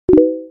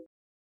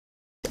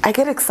I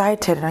get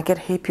excited and I get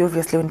happy,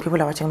 obviously, when people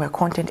are watching my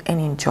content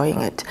and enjoying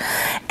it.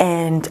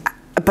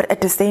 But at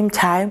the same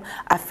time,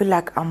 I feel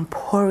like I'm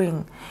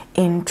pouring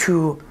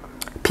into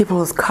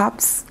people's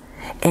cups,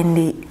 and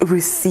they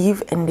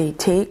receive and they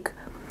take,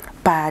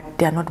 but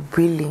they're not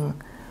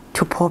willing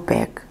to pour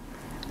back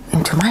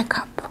into my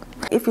cup.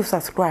 If you've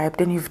subscribed,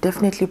 then you've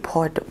definitely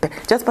poured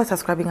back. Just by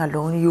subscribing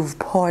alone, you've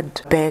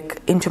poured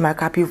back into my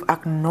cup. You've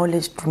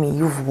acknowledged me,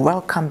 you've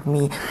welcomed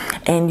me,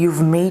 and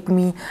you've made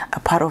me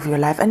a part of your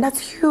life, and that's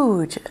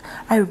huge.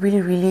 I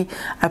really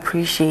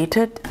appreciate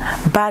it.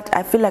 But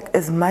I feel like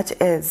as much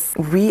as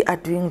we are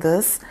doing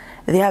this,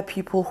 there are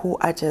people who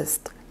are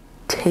just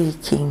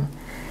taking.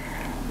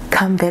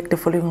 Come back the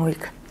following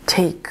week,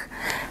 take.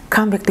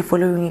 Come back the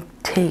following week,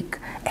 take.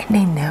 And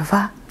they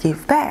never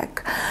give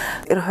back.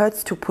 It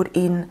hurts to put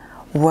in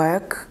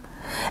work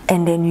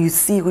and then you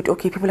see with,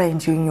 okay, people are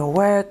enjoying your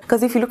work.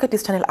 Because if you look at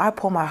this channel, I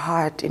pour my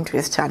heart into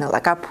this channel.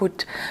 Like, I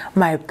put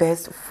my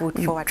best foot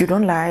forward. You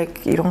don't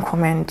like, you don't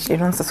comment, you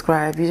don't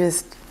subscribe, you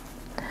just,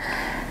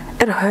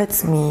 it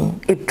hurts me,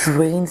 it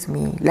drains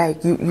me.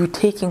 Like, you're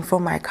taking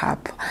from my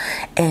cup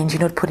and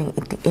you're not putting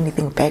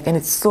anything back, and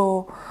it's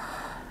so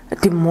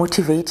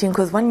demotivating.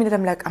 Because one minute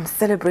I'm like, I'm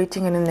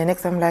celebrating, and then the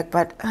next I'm like,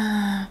 but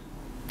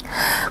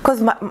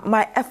because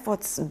my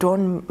efforts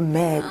don't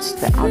match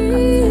the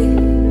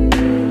outcome.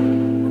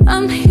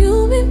 I'm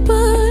human,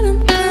 but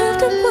I'm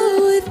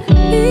comfortable with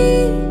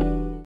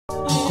me.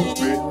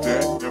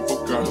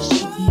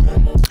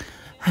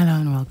 Hello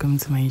and welcome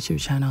to my YouTube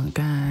channel,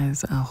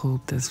 guys. I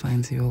hope this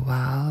finds you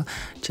well.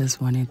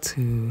 Just wanted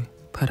to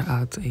put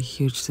out a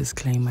huge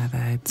disclaimer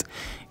that,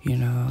 you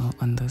know,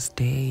 on this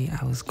day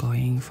I was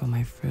going for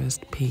my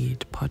first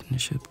paid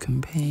partnership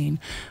campaign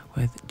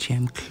with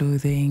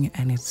JamClothing,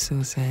 and it's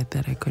so sad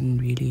that I couldn't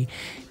really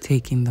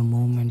take in the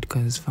moment,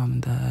 because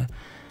from the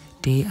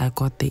day I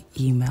got the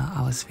email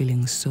I was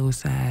feeling so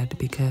sad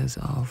because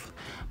of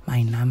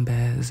my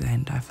numbers,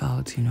 and I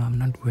felt, you know, I'm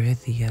not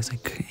worthy as a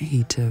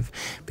creative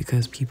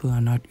because people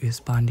are not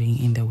responding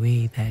in the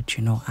way that,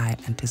 you know, I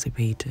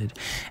anticipated.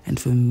 And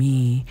for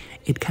me,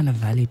 it kind of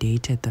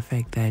validated the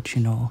fact that,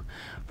 you know,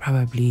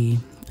 probably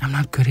I'm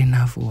not good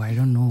enough, or I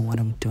don't know what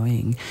I'm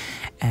doing,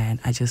 and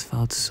I just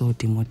felt so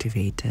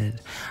demotivated.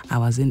 I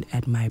wasn't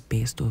at my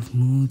best of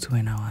moods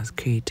when I was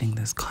creating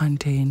this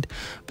content,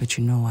 but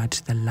you know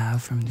what, the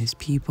love from these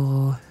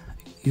people,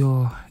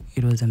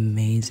 it was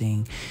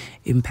amazing,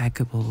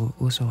 impeccable.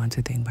 Also want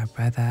to thank my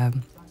brother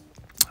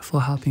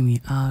for helping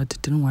me out.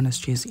 Didn't want to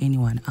stress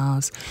anyone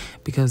else,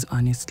 because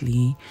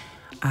honestly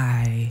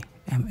I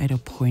am at a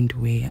point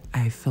where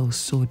I feel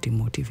so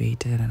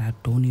demotivated and I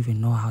don't even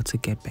know how to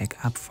get back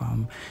up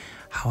from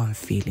how I'm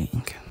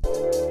feeling.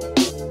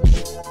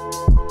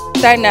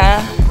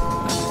 Dana,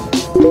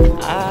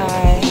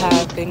 I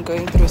have been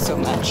going through so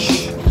much.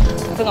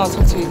 I think I'll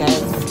talk to you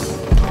guys.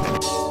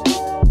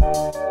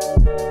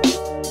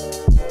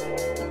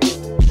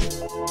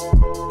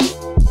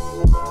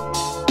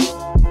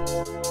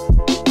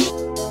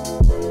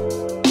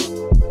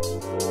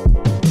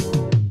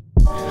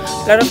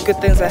 A lot of good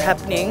things are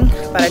happening,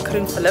 but I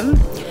couldn't film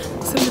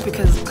simply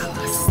because I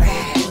was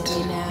sad.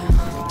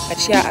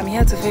 But yeah, I'm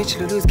here to fetch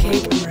Lulu's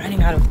cake. I'm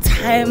running out of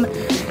time.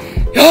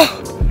 Yo,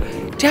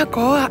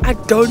 I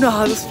don't know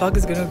how this vlog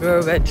is gonna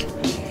go, but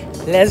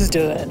let's do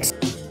it.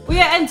 We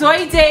are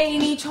enjoying day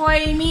in each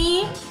way,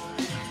 me.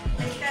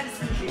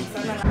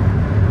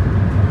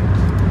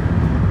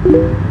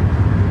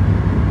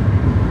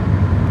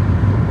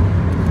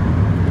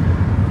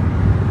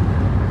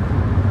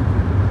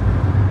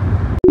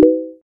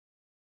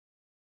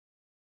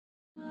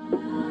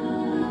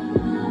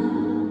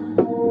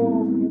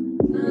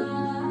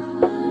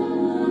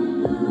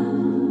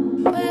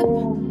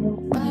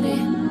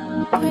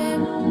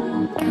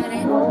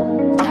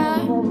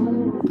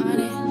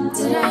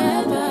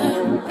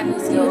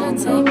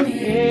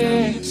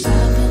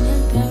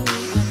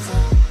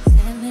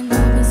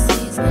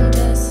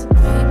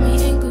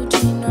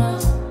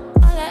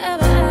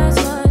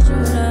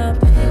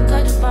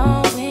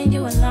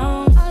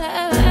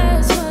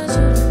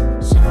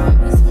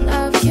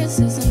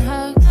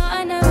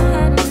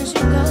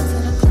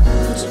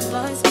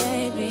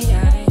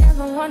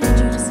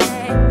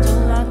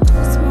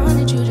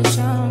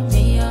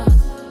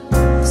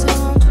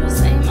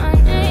 Say my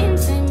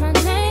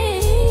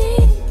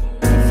name,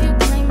 if you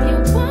claim you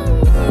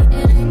want me.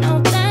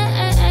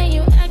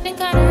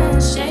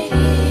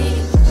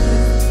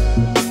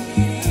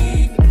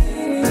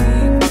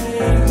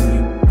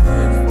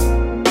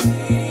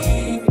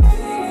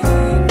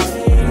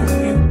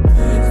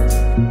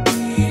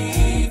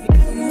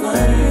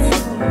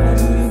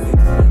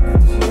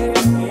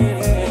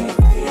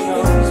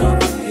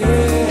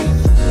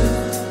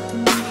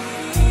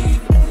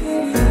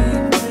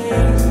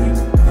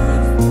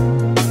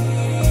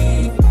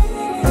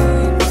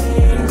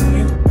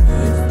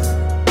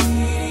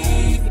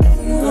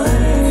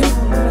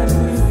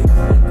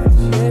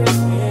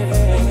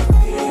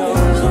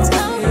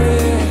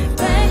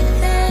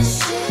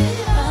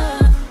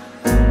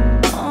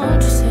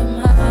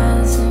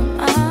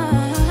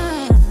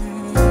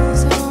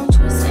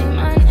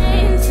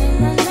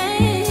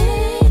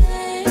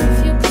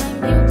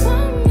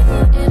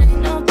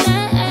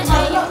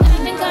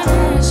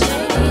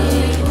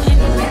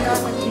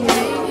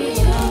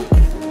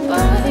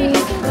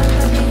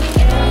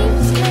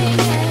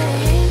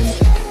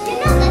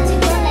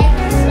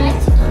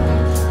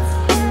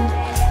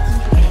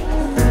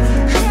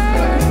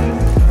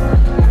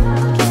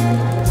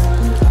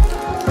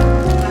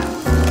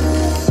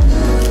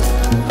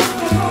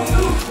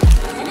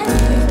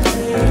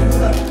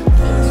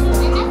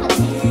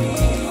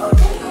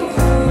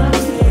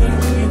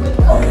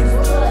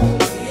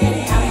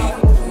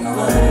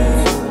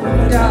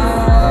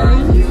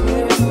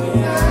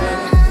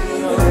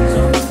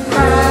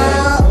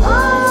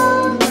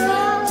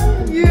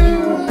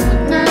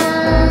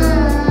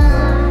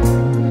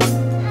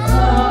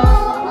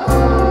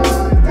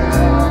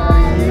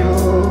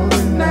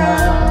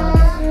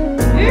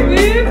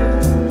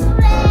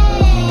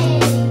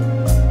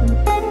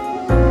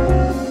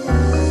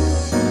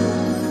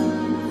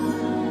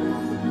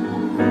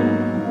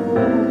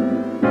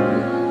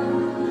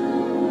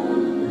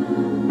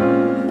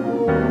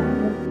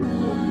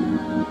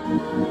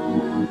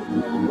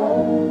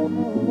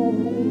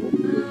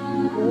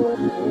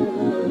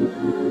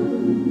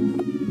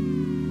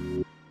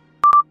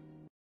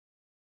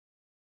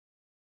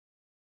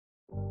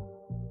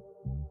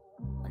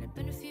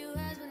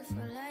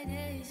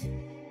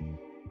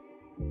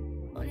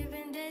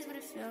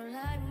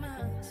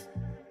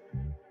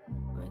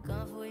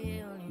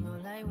 you only go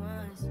like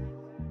once.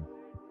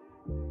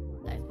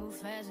 Life move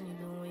fast and you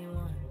do what you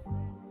want.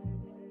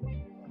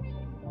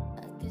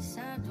 At this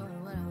time,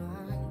 doing what I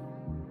want.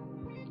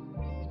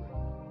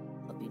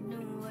 Hope you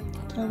doing what you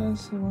want. Tell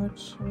us what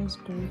was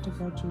great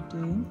about your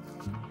day.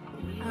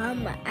 I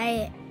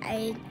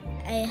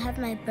have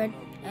my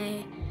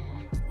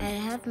I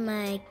have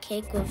my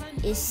cake with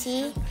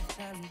Issy,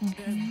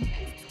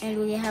 and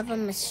we have a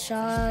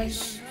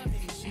massage.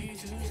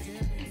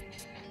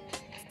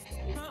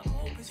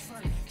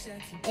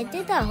 It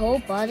did the whole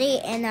body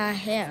and our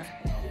hair.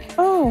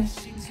 Oh,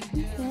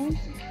 okay.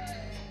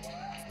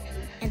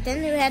 And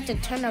then we had to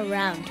turn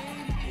around.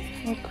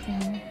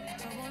 Okay.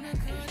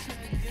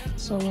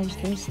 So was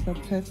this the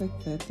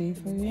perfect birthday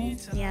for you?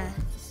 Yeah.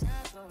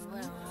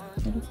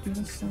 That is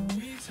beautiful.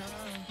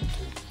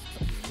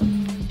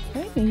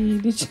 Hey,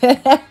 did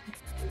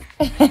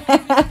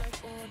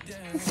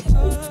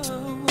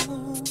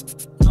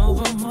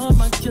No,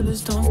 my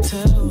killers don't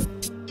tell.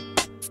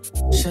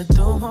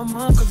 Shadow my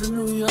mom, cause I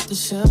knew you off the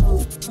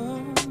shelf.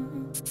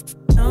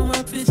 Now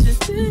my bitch is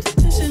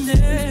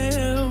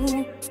Chanel.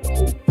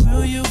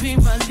 Will you be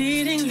my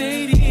leading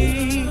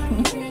lady?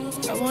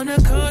 I wanna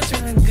call you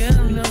and get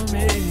a little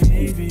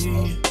maybe.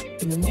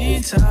 In the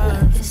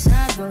meantime, it's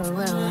not going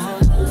well.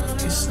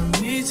 Get some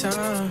me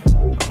time. I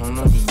don't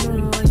know if you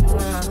doing what you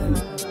want.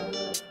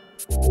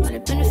 But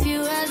it's been a few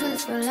hours, but it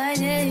feel like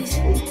days.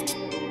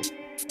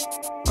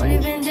 Only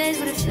been days,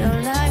 but it feel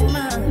like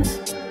months.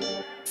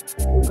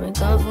 Been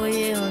gone for a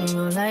year, only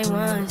go like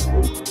once.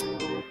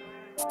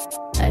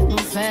 Life move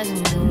fast and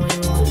you do what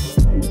you want.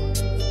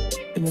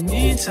 In the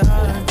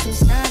meantime,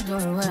 it's not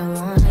doing what I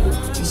want.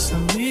 Get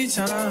some me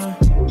time.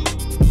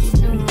 Keep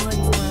doing what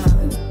you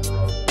want.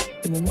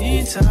 In the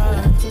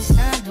meantime, it's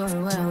not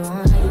doing what I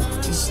want.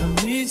 Get some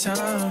me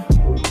time.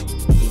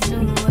 Keep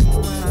doing what you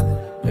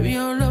want. Maybe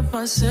I'll love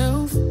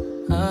myself.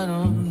 I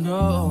don't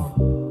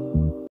know.